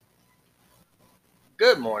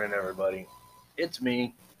Good morning, everybody. It's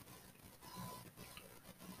me.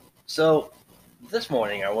 So, this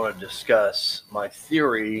morning I want to discuss my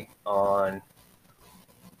theory on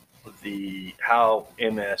the how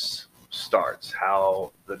MS starts,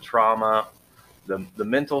 how the trauma, the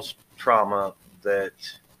mental trauma that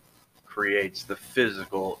creates the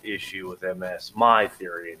physical issue with MS. My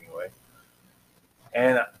theory, anyway.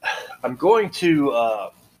 And I'm going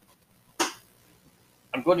to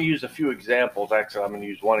I'm going to use a few examples. Actually, I'm going to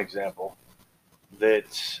use one example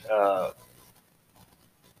that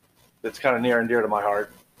that's kind of near and dear to my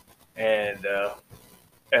heart, and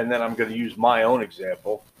then I'm going to use my own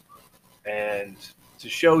example and to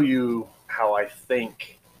show you how I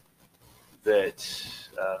think that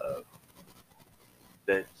uh,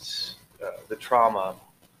 the trauma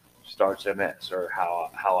starts MS, or how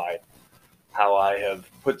I have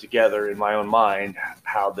put together in my own mind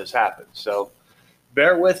how this happens. So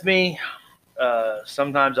bear with me.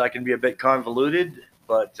 Sometimes I can be a bit convoluted,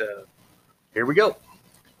 but here we go.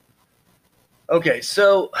 Okay,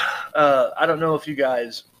 so I don't know if you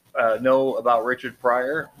guys know about Richard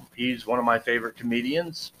Pryor. He's one of my favorite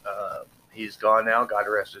comedians. He's gone now, God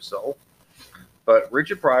rest his soul. But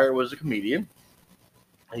Richard Pryor was a comedian.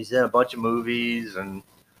 He's in a bunch of movies, and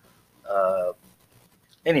uh,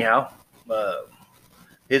 anyhow, uh,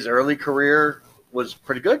 his early career was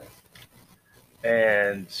pretty good,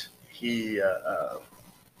 and he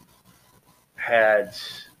had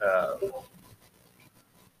uh,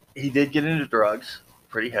 he did get into drugs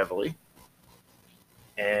pretty heavily,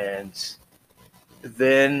 and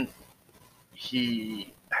then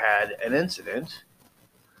he had an incident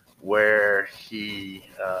where he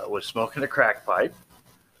was smoking a crack pipe,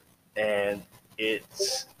 and it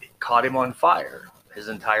caught him on fire. His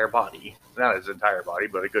entire body, not his entire body,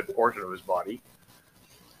 but a good portion of his body,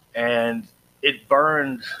 and it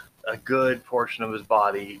burned a good portion of his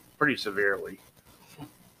body pretty severely.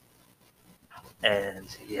 And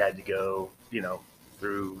he had to go,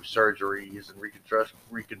 through surgeries and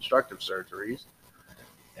reconstructive surgeries,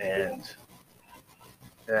 and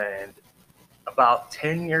and about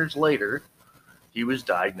 10 years later, he was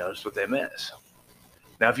diagnosed with MS.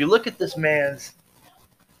 Now, if you look at this man's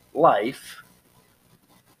life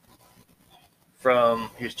from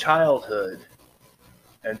his childhood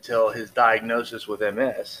until his diagnosis with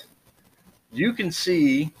MS, you can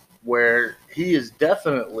see where he is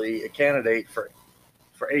definitely a candidate for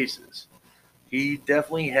ACEs. He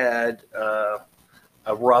definitely had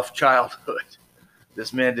a rough childhood.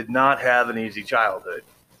 This man did not have an easy childhood.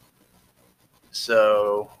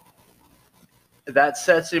 So that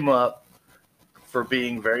sets him up for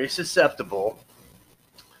being very susceptible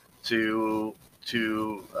to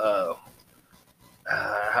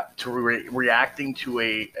reacting to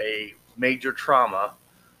a major trauma,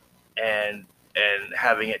 and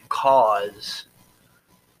having it cause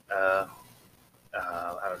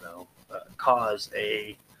I don't know, cause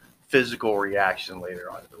a physical reaction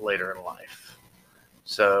later in life.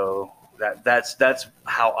 So that's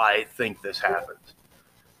how I think this happened.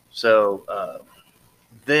 So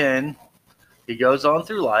then he goes on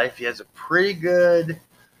through life. He has a pretty good,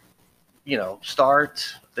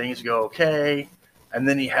 start. Things go okay, and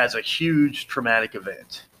then he has a huge traumatic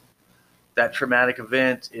event. That traumatic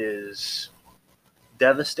event is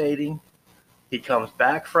devastating. He comes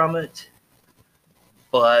back from it,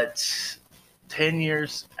 but 10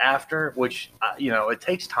 years after, which, it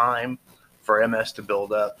takes time for MS to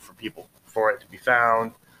build up, for it to be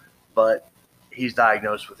found, but he's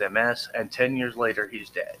diagnosed with MS, and 10 years later, he's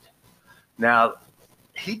dead. Now,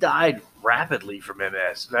 he died rapidly from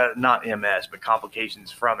MS, not MS, but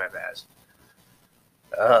complications from MS.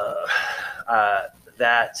 Uh,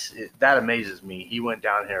 that amazes me. He went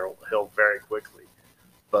downhill very quickly,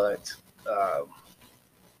 but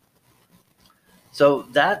so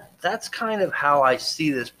that's kind of how I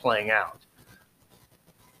see this playing out.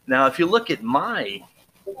 Now, if you look at my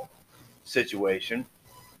situation,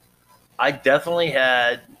 I definitely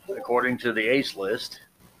had, according to the ACE list,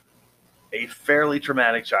 a fairly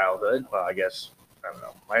traumatic childhood. Well, I guess, I don't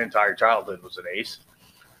know. My entire childhood was an ACE.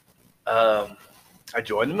 Um, I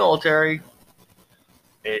joined the military.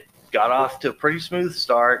 It got off to a pretty smooth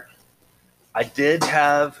start. I did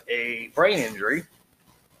have a brain injury,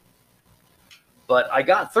 but I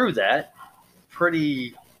got through that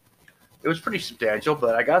pretty. It was pretty substantial,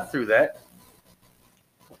 but I got through that.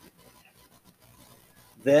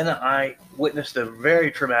 Then I witnessed a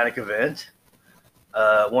very traumatic event.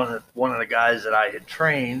 One of the guys that I had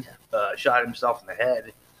trained shot himself in the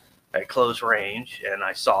head at close range, and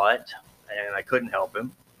I saw it, and I couldn't help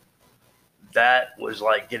him. That was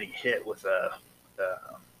like getting hit with a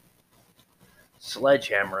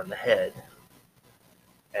sledgehammer in the head.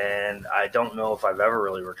 And I don't know if I've ever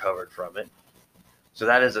really recovered from it. So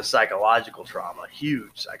that is a psychological trauma,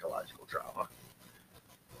 huge psychological trauma.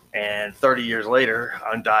 And 30 years later,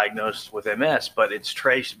 I'm diagnosed with MS, but it's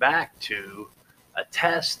traced back to a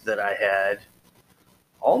test that I had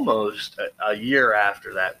almost a year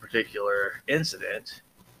after that particular incident.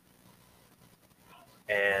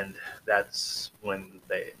 And that's when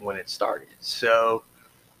it started. So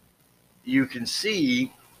you can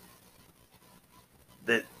see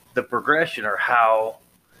that the progression, or how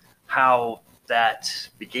that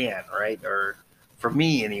began, right? Or for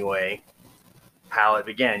me anyway, how it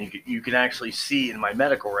began. You can actually see in my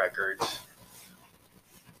medical records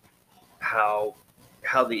how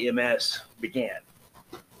the MS began,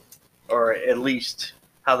 or at least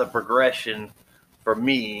how the progression for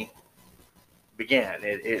me began.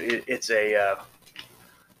 It's a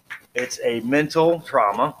mental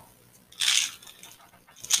trauma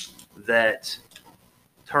that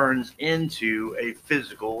turns into a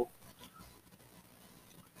physical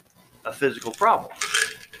problem.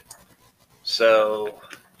 So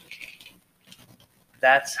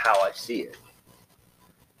that's how I see it.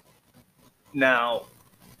 Now,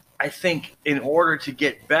 I think in order to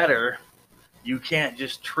get better, you can't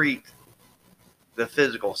just treat the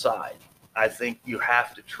physical side. I think you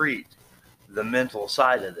have to treat the mental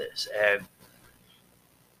side of this. And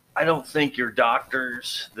I don't think your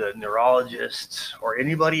doctors, the neurologists, or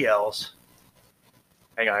anybody else,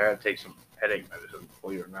 hang on, I gotta take some headache medicine,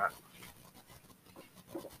 believe it or not,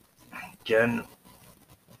 can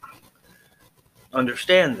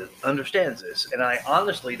understands this. And I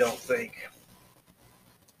honestly don't think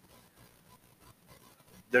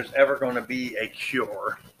there's ever going to be a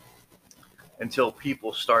cure until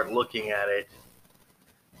people start looking at it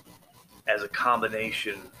as a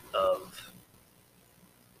combination of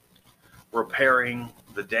repairing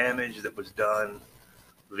the damage that was done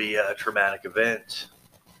via a traumatic event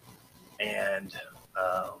and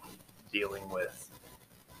dealing with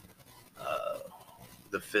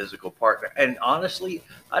the physical part. And honestly,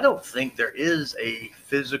 I don't think there is a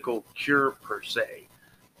physical cure per se,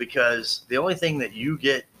 because the only thing that you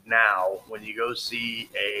get now when you go see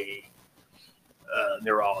a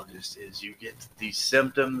neurologist is you get these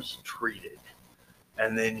symptoms treated,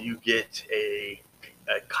 and then you get a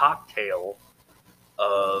cocktail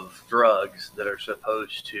of drugs that are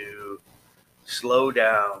supposed to slow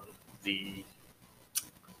down the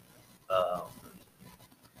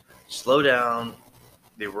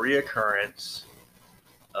reoccurrence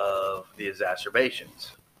of the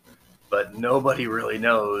exacerbations. But nobody really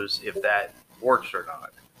knows if that works or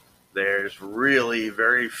not. There's really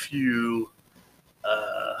very few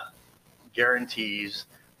guarantees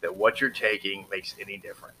that what you're taking makes any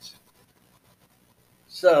difference.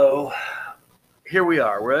 So here we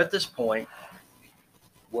are. We're at this point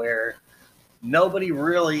where nobody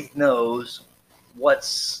really knows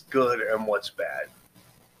what's good and what's bad.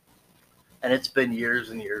 And it's been years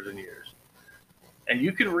and years and years. And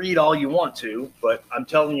you can read all you want to, but I'm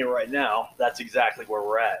telling you right now, that's exactly where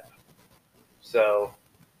we're at. So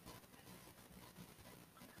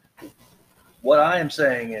what I am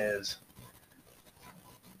saying is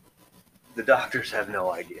the doctors have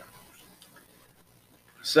no idea.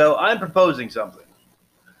 So I'm proposing something.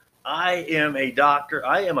 I am a doctor.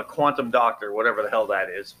 I am a quantum doctor, whatever the hell that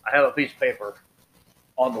is. I have a piece of paper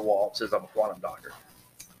on the wall that says I'm a quantum doctor.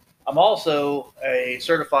 I'm also a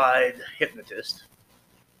certified hypnotist.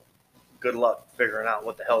 Good luck figuring out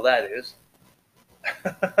what the hell that is.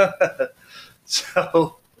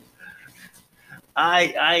 So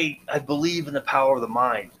I believe in the power of the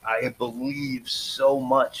mind. I believe so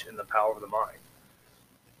much in the power of the mind.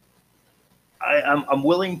 I'm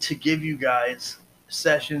willing to give you guys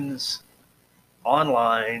sessions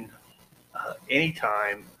online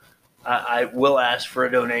anytime. I will ask for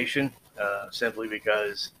a donation simply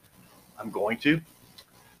because I'm going to.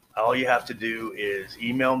 All you have to do is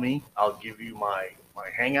email me. I'll give you my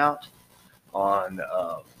Hangout on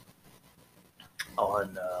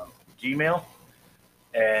Gmail,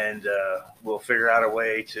 and we'll figure out a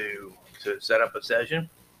way to set up a session.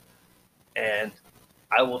 And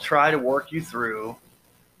I will try to work you through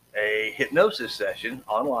a hypnosis session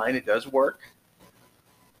online. It does work,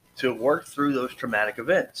 to work through those traumatic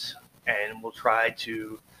events, and we'll try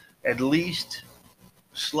to at least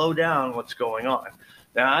slow down what's going on.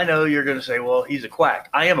 Now, I know you're going to say, well, he's a quack.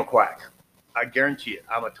 I am a quack. I guarantee it.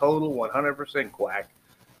 I'm a total 100% quack.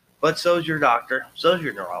 But so's your doctor. So's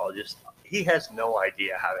your neurologist. He has no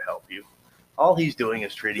idea how to help you. All he's doing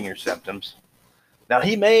is treating your symptoms. Now,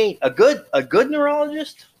 a good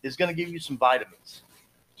neurologist is going to give you some vitamins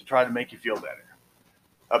to try to make you feel better.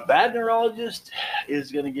 A bad neurologist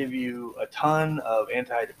is going to give you a ton of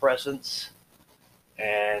antidepressants,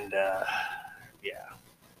 and yeah.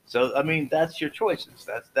 So I mean, that's your choices.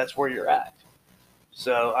 That's where you're at.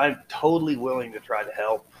 So I'm totally willing to try to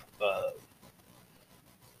help uh,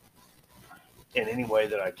 in any way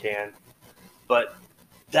that I can. But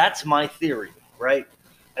that's my theory, right?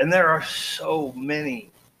 And there are so many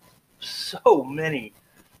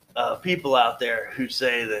people out there who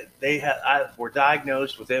say that were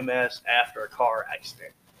diagnosed with MS after a car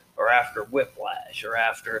accident or after whiplash or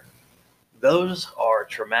after those are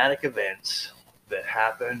traumatic events that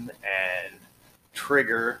happen and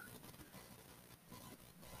trigger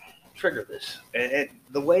trigger this. And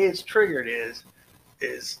the way it's triggered is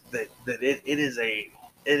that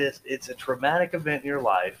it's a traumatic event in your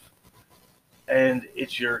life, and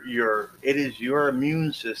it is your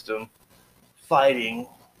immune system fighting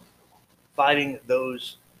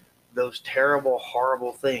those terrible,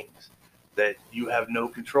 horrible things that you have no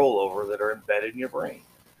control over that are embedded in your brain.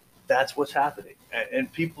 That's what's happening,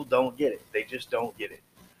 and people don't get it. They just don't get it.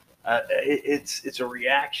 It's a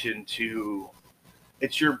reaction to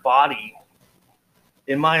it's your body.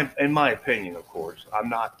 In my opinion, of course, I'm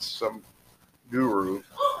not some guru,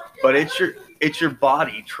 but it's your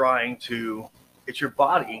body trying to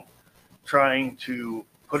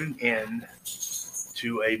put an end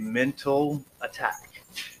to a mental attack.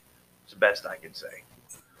 It's the best I can say.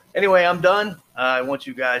 Anyway, I'm done. I want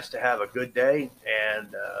you guys to have a good day and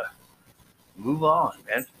move on,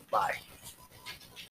 man. Bye.